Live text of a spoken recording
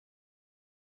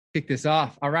Kick this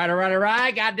off. All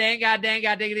right. God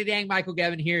diggity dang. Michael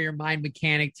Gavin here, your mind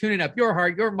mechanic, tuning up your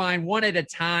heart, your mind, one at a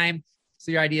time,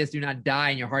 so your ideas do not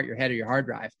die in your heart, your head, or your hard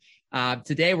drive.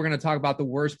 Today, we're going to talk about the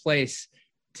worst place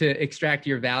to extract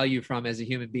your value from as a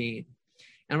human being.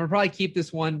 And I'm going to probably keep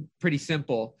this one pretty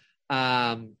simple.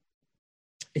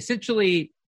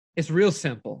 Essentially, it's real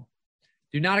simple.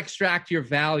 Do not extract your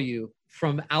value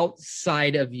from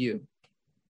outside of you.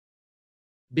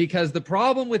 Because the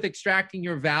problem with extracting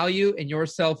your value and your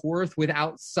self-worth with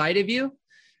outside of you,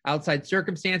 outside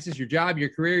circumstances, your job, your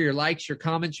career, your likes, your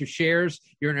comments, your shares,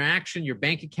 your interaction, your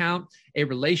bank account, a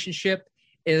relationship,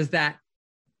 is that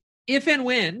if and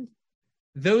when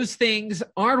those things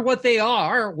aren't what they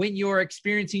are when you're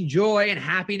experiencing joy and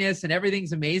happiness and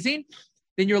everything's amazing,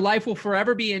 then your life will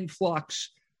forever be in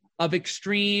flux of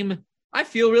extreme, I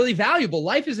feel really valuable.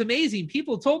 Life is amazing.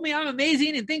 People told me I'm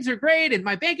amazing and things are great and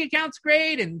my bank account's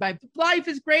great and my life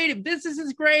is great and business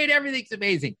is great. Everything's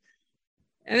amazing.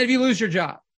 And then if you lose your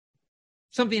job,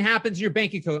 something happens, your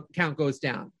bank account goes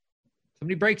down.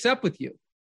 Somebody breaks up with you.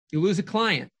 You lose a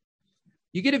client.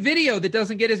 You get a video that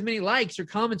doesn't get as many likes or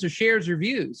comments or shares or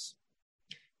views.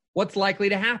 What's likely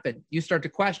to happen? You start to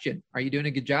question, are you doing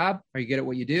a good job? Are you good at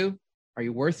what you do? Are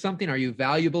you worth something? Are you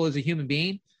valuable as a human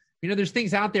being? You know, there's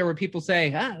things out there where people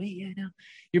say,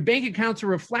 your bank account's a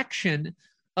reflection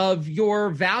of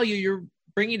your value you're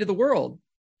bringing to the world.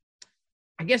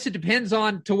 I guess it depends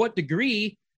on to what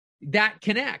degree that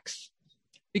connects.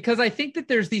 Because I think that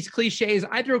there's these cliches.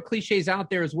 I throw cliches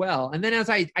out there as well. And then as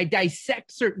I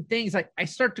dissect certain things, I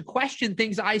start to question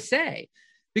things I say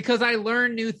because I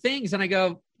learn new things and I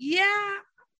go, yeah,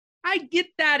 I get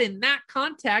that in that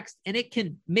context and it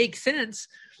can make sense.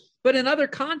 But in other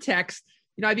contexts,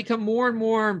 I become more and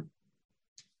more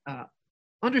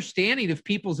understanding of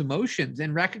people's emotions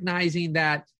and recognizing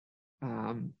that,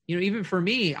 even for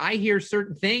me, I hear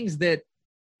certain things that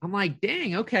I'm like,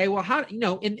 dang, okay, well, how,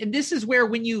 and this is where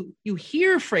when you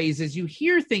hear phrases, you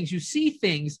hear things, you see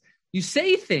things, you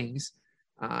say things,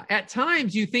 at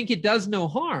times you think it does no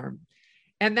harm.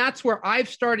 And that's where I've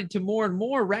started to more and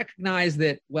more recognize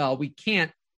that, well, we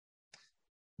can't,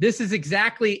 this is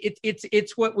exactly,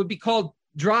 it's what would be called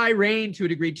dry rain to a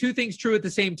degree, two things true at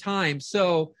the same time.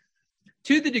 So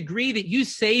to the degree that you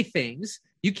say things,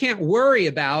 you can't worry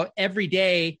about every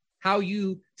day how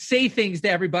you say things to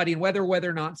everybody and whether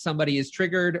or not somebody is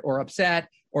triggered or upset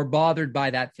or bothered by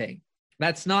that thing.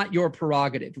 That's not your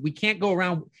prerogative. We can't go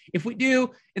around. If we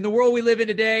do, in the world we live in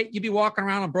today, you'd be walking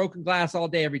around on broken glass all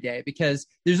day, every day, because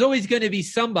there's always going to be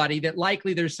somebody that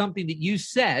likely there's something that you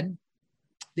said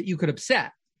that you could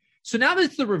upset. So now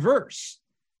that's the reverse.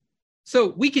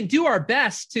 So we can do our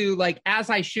best to, like,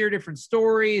 as I share different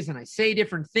stories and I say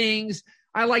different things,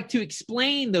 I like to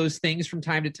explain those things from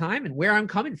time to time and where I'm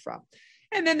coming from.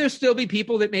 And then there'll still be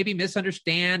people that maybe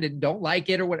misunderstand and don't like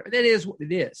it or whatever. That is what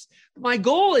it is. But my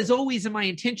goal is always, and my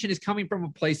intention is coming from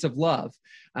a place of love.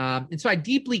 And so I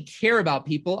deeply care about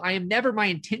people. My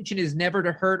intention is never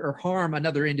to hurt or harm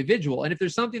another individual. And if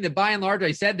there's something that by and large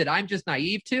I said that I'm just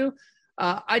naive to,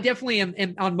 I definitely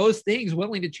am on most things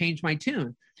willing to change my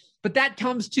tune. But that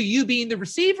comes to you being the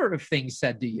receiver of things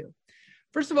said to you.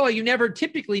 First of all, you never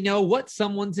typically know what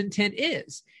someone's intent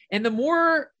is. And the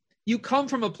more you come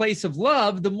from a place of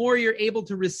love, the more you're able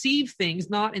to receive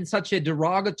things not in such a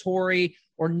derogatory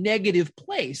or negative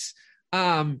place.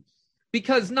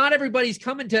 Because not everybody's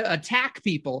coming to attack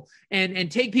people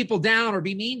and take people down or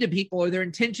be mean to people, or their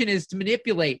intention is to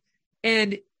manipulate.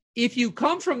 And if you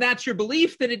come from that's your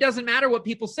belief, then it doesn't matter what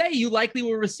people say. You likely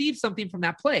will receive something from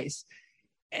that place.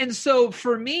 And so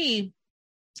for me,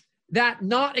 that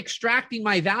not extracting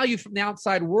my value from the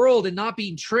outside world and not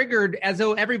being triggered as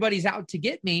though everybody's out to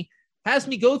get me has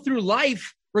me go through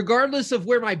life regardless of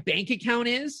where my bank account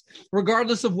is,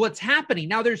 regardless of what's happening.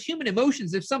 Now, there's human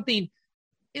emotions. If something,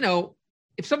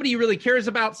 if somebody really cares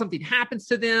about, something happens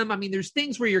to them, there's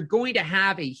things where you're going to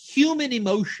have a human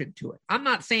emotion to it. I'm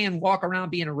not saying walk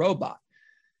around being a robot.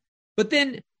 But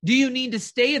then do you need to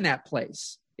stay in that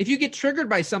place? If you get triggered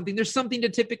by something, there's something to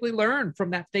typically learn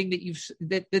from that thing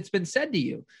that's been said to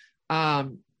you.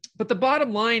 But the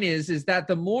bottom line is that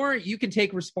the more you can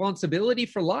take responsibility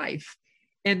for life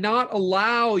and not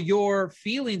allow your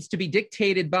feelings to be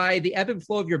dictated by the ebb and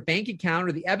flow of your bank account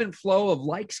or the ebb and flow of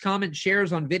likes, comments,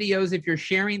 shares on videos, if you're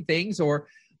sharing things, or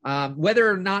whether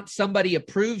or not somebody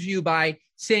approves you by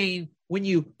saying, when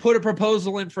you put a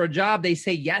proposal in for a job, they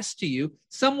say yes to you.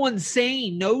 Someone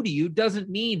saying no to you doesn't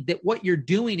mean that what you're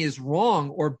doing is wrong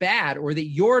or bad or that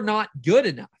you're not good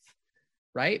enough,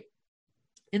 right?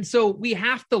 And so we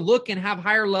have to look and have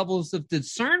higher levels of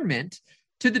discernment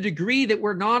to the degree that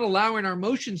we're not allowing our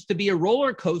emotions to be a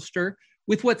roller coaster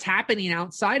with what's happening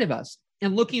outside of us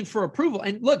and looking for approval.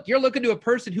 And look, you're looking to a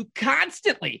person who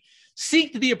constantly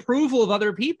seeks the approval of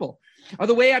other people. Or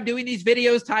the way I'm doing these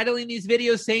videos, titling these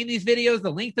videos, saying these videos,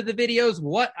 the length of the videos,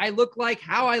 what I look like,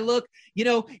 how I look,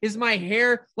 is my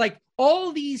hair, like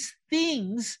all these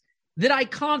things that I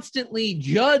constantly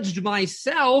judged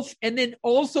myself, and then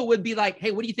also would be like,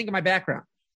 hey, what do you think of my background?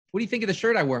 What do you think of the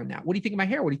shirt I wear now? What do you think of my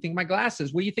hair? What do you think of my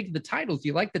glasses? What do you think of the titles? Do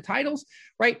you like the titles?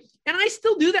 Right? And I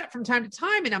still do that from time to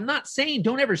time. And I'm not saying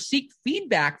don't ever seek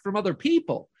feedback from other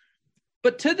people.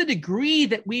 But to the degree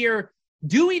that we are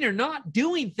doing or not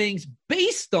doing things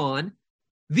based on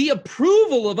the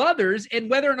approval of others and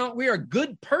whether or not we are a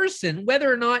good person,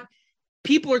 whether or not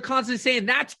people are constantly saying,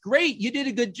 that's great, you did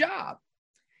a good job.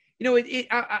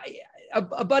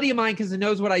 A buddy of mine, because he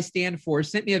knows what I stand for,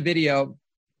 sent me a video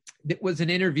that was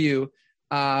an interview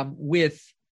with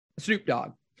Snoop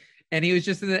Dogg. And he was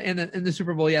just in the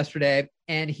Super Bowl yesterday.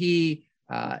 And he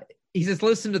says,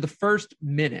 listen to the first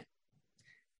minute.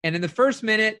 And in the first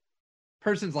minute,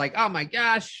 person's like, oh my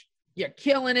gosh, you're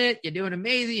killing it. You're doing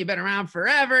amazing. You've been around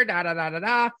forever, da, da, da, da,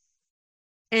 da.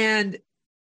 And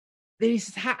then he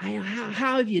says, how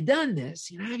have you done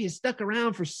this? How have you stuck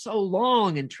around for so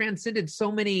long and transcended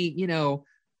so many,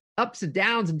 ups and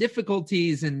downs and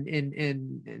difficulties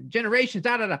and generations,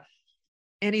 da, da, da.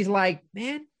 And he's like,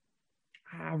 man,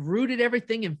 I rooted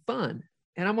everything in fun.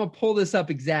 And I'm going to pull this up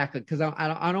exactly because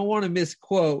I don't want to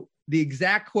misquote the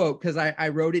exact quote, because I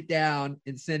wrote it down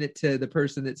and sent it to the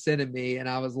person that sent it me. And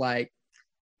I was like,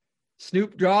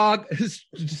 Snoop drop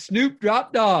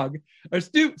dog, or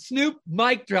Snoop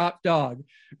mic drop dog,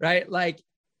 right? Like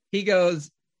he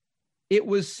goes, it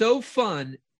was so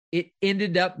fun. It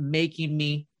ended up making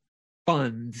me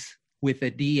funds with a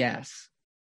DS.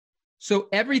 So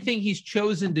everything he's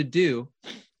chosen to do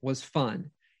was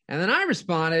fun. And then I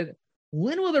responded,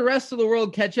 when will the rest of the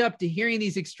world catch up to hearing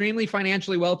these extremely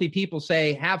financially wealthy people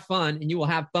say, have fun and you will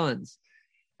have funds?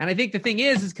 And I think the thing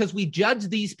is because we judge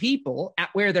these people at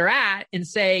where they're at and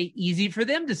say, easy for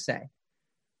them to say,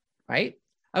 right?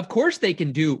 Of course they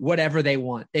can do whatever they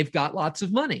want. They've got lots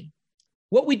of money.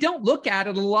 What we don't look at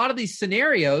in a lot of these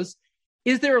scenarios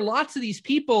is there are lots of these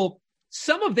people.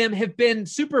 Some of them have been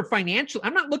super financial.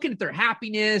 I'm not looking at their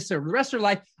happiness or the rest of their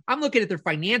life. I'm looking at their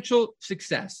financial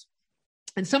success.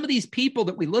 And some of these people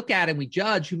that we look at and we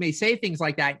judge who may say things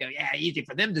like that, go, yeah, easy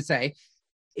for them to say,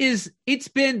 is it's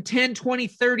been 10, 20,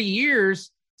 30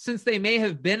 years since they may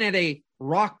have been at a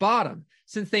rock bottom,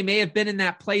 since they may have been in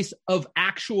that place of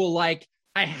actual, like,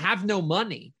 I have no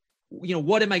money.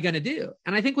 What am I going to do?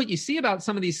 And I think what you see about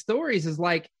some of these stories is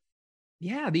like,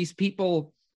 yeah, these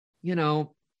people,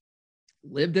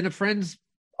 lived in a friend's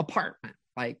apartment.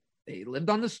 Like they lived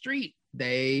on the street.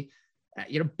 They,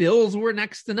 bills were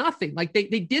next to nothing. Like they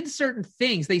did certain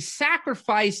things. They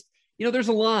sacrificed, there's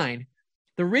a line,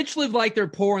 the rich live like they're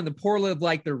poor and the poor live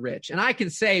like they're rich. And I can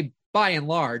say by and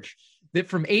large that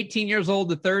from 18 years old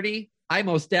to 30, I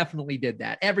most definitely did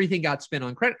that. Everything got spent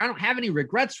on credit. I don't have any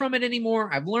regrets from it anymore.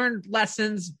 I've learned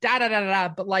lessons, da, da, da, da,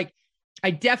 da. But like,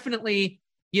 I definitely,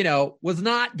 was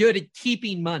not good at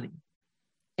keeping money.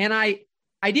 And I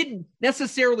didn't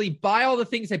necessarily buy all the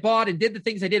things I bought and did the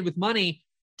things I did with money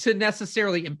to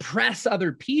necessarily impress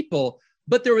other people.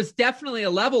 But there was definitely a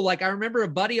level, like I remember a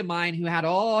buddy of mine who had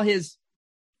all his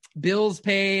bills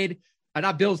paid,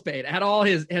 had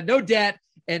no debt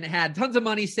and had tons of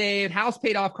money saved, house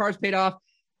paid off, cars paid off.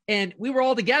 And we were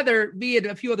all together, me and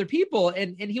a few other people.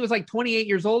 And he was like 28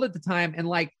 years old at the time and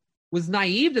like was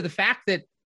naive to the fact that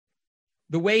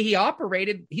the way he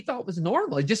operated, he thought was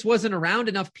normal. It just wasn't around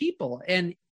enough people.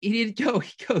 And he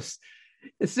goes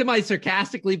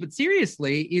semi-sarcastically, but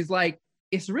seriously, he's like,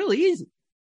 it's really easy.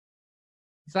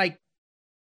 It's like,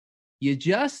 you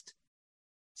just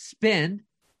spend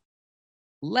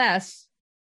less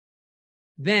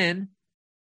than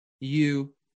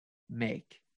you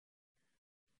make.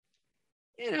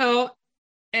 And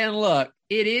look,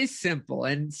 it is simple.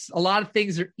 And a lot of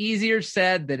things are easier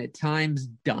said than at times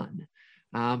done.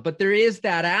 But there is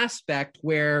that aspect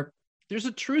where there's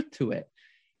a truth to it.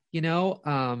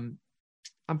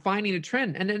 I'm finding a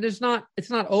trend, and it's not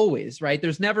always, right?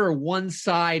 There's never one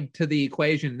side to the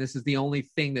equation. This is the only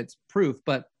thing that's proof,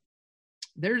 but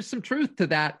there's some truth to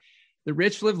that. The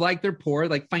rich live like they're poor,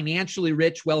 like financially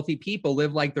rich, wealthy people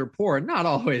live like they're poor. Not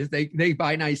always. They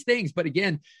buy nice things. But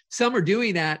again, some are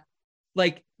doing that,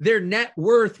 like their net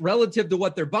worth relative to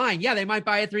what they're buying. Yeah, they might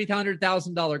buy a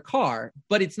 $300,000 car,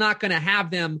 but it's not going to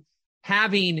have them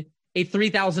having a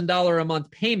 $3,000 a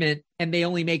month payment and they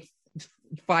only make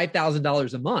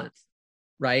 $5,000 a month,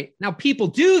 right? Now, people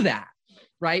do that.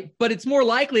 right? But it's more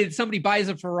likely that somebody buys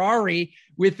a Ferrari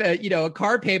with a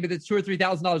car payment that's $2,000 or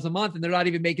 $3,000 a month, and they're not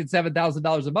even making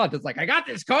 $7,000 a month. It's like, I got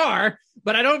this car,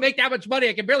 but I don't make that much money.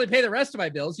 I can barely pay the rest of my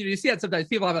bills. You see that sometimes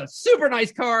people have a super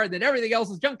nice car and then everything else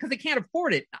is junk because they can't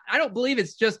afford it. I don't believe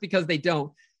it's just because they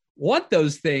don't want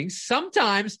those things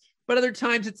sometimes, but other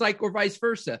times it's like, or vice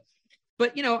versa.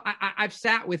 But, I've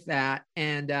sat with that,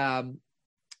 and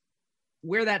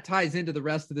where that ties into the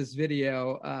rest of this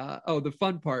video, the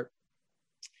fun part.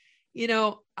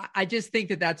 I just think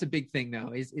that that's a big thing,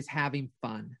 though, is having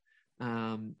fun.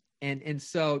 And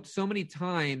so many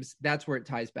times that's where it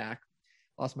ties back.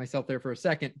 Lost myself there for a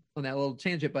second on that little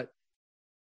tangent, but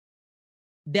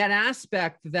that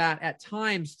aspect that at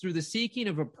times through the seeking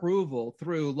of approval,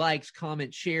 through likes,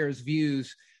 comments, shares,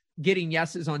 views, getting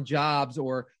yeses on jobs,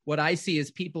 or what I see is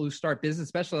people who start business,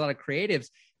 especially a lot of creatives,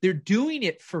 they're doing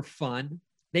it for fun.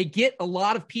 They get a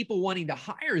lot of people wanting to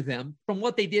hire them from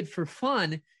what they did for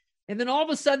fun. And then all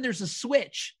of a sudden there's a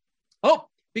switch. Oh,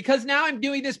 because now I'm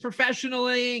doing this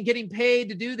professionally and getting paid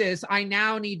to do this, I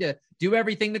now need to do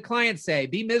everything the clients say,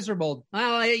 be miserable.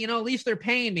 Well, at least they're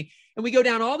paying me. And we go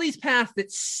down all these paths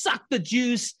that suck the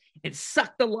juice and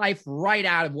suck the life right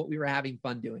out of what we were having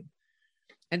fun doing.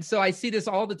 And so I see this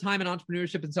all the time in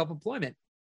entrepreneurship and self-employment.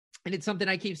 And it's something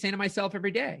I keep saying to myself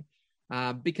every day,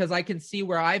 because I can see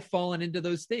where I've fallen into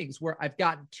those things where I've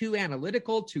gotten too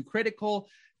analytical, too critical,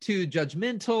 too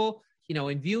judgmental,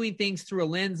 and viewing things through a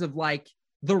lens of like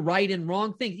the right and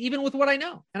wrong things, even with what I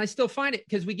know. And I still find it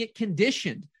because we get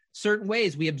conditioned certain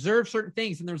ways. We observe certain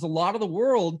things. And there's a lot of the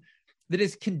world that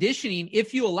is conditioning,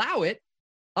 if you allow it,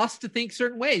 us to think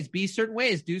certain ways, be certain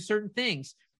ways, do certain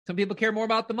things. Some people care more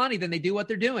about the money than they do what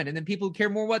they're doing. And then people who care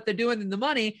more what they're doing than the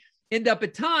money end up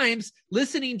at times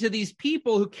listening to these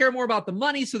people who care more about the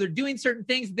money. So they're doing certain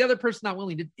things the other person not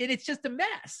willing to, and it's just a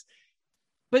mess.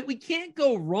 But we can't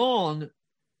go wrong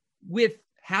with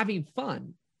having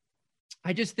fun.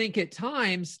 I just think at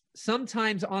times,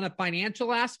 sometimes on a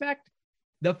financial aspect,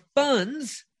 the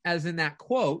funds, as in that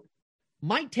quote,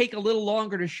 might take a little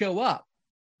longer to show up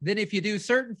than if you do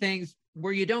certain things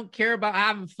where you don't care about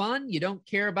having fun, you don't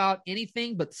care about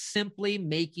anything but simply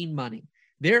making money.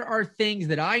 There are things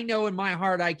that I know in my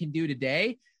heart I can do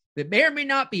today that may or may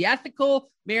not be ethical,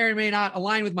 may or may not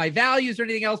align with my values or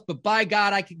anything else, but by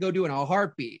God, I could go do in a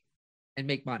heartbeat and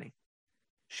make money.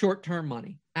 Short-term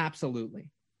money, absolutely.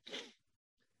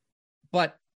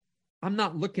 But I'm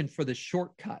not looking for the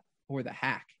shortcut or the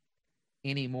hack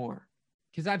anymore,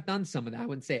 because I've done some of that. I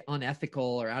wouldn't say unethical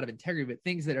or out of integrity, but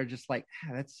things that are just like,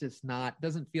 that's just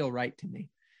doesn't feel right to me.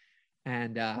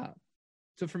 And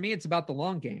so for me, it's about the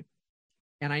long game.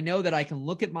 And I know that I can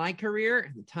look at my career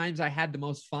and the times I had the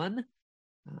most fun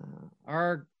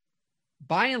are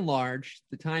by and large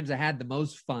the times I had the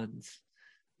most funds.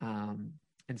 And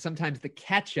sometimes the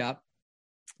catch up,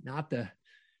 not the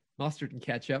mustard and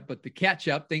ketchup, but the catch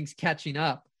up, things catching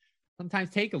up, sometimes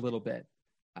take a little bit.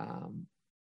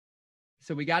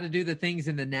 So we got to do the things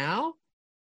in the now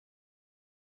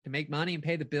to make money and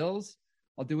pay the bills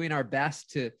while doing our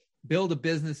best to build a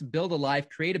business and build a life,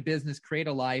 create a business, create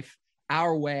a life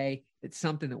our way. It's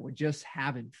something that we're just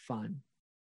having fun.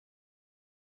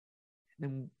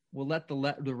 And then we'll let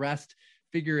the rest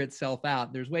figure itself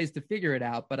out. There's ways to figure it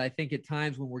out, but I think at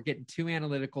times when we're getting too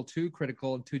analytical, too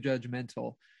critical, and too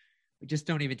judgmental, we just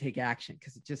don't even take action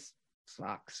because it just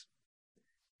sucks.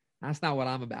 That's not what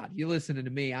I'm about. You listening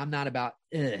to me, I'm not about,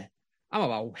 I'm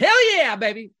about, hell yeah,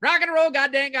 baby. Rock and roll,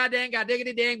 god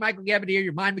diggity dang. Michael Gambit here,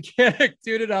 your mind mechanic.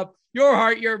 Tune it up. Your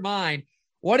heart, your mind.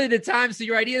 One at a time so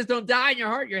your ideas don't die in your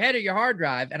heart, your head, or your hard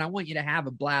drive. And I want you to have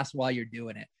a blast while you're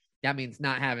doing it. That means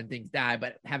not having things die,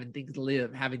 but having things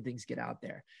live, having things get out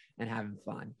there and having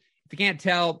fun. If you can't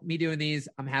tell me doing these,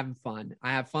 I'm having fun.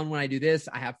 I have fun when I do this.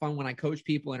 I have fun when I coach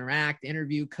people, interact,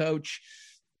 interview, coach,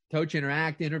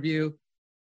 interact, interview.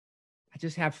 I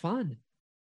just have fun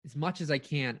as much as I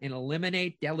can and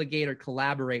eliminate, delegate, or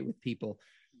collaborate with people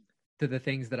to the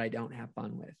things that I don't have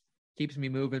fun with. Keeps me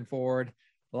moving forward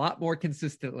a lot more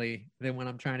consistently than when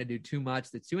I'm trying to do too much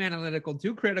that's too analytical,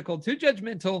 too critical, too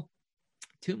judgmental,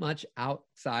 too much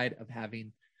outside of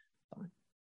having fun.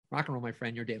 Rock and roll, my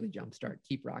friend, your daily jumpstart.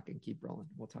 Keep rocking, keep rolling.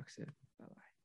 We'll talk soon. Bye-bye.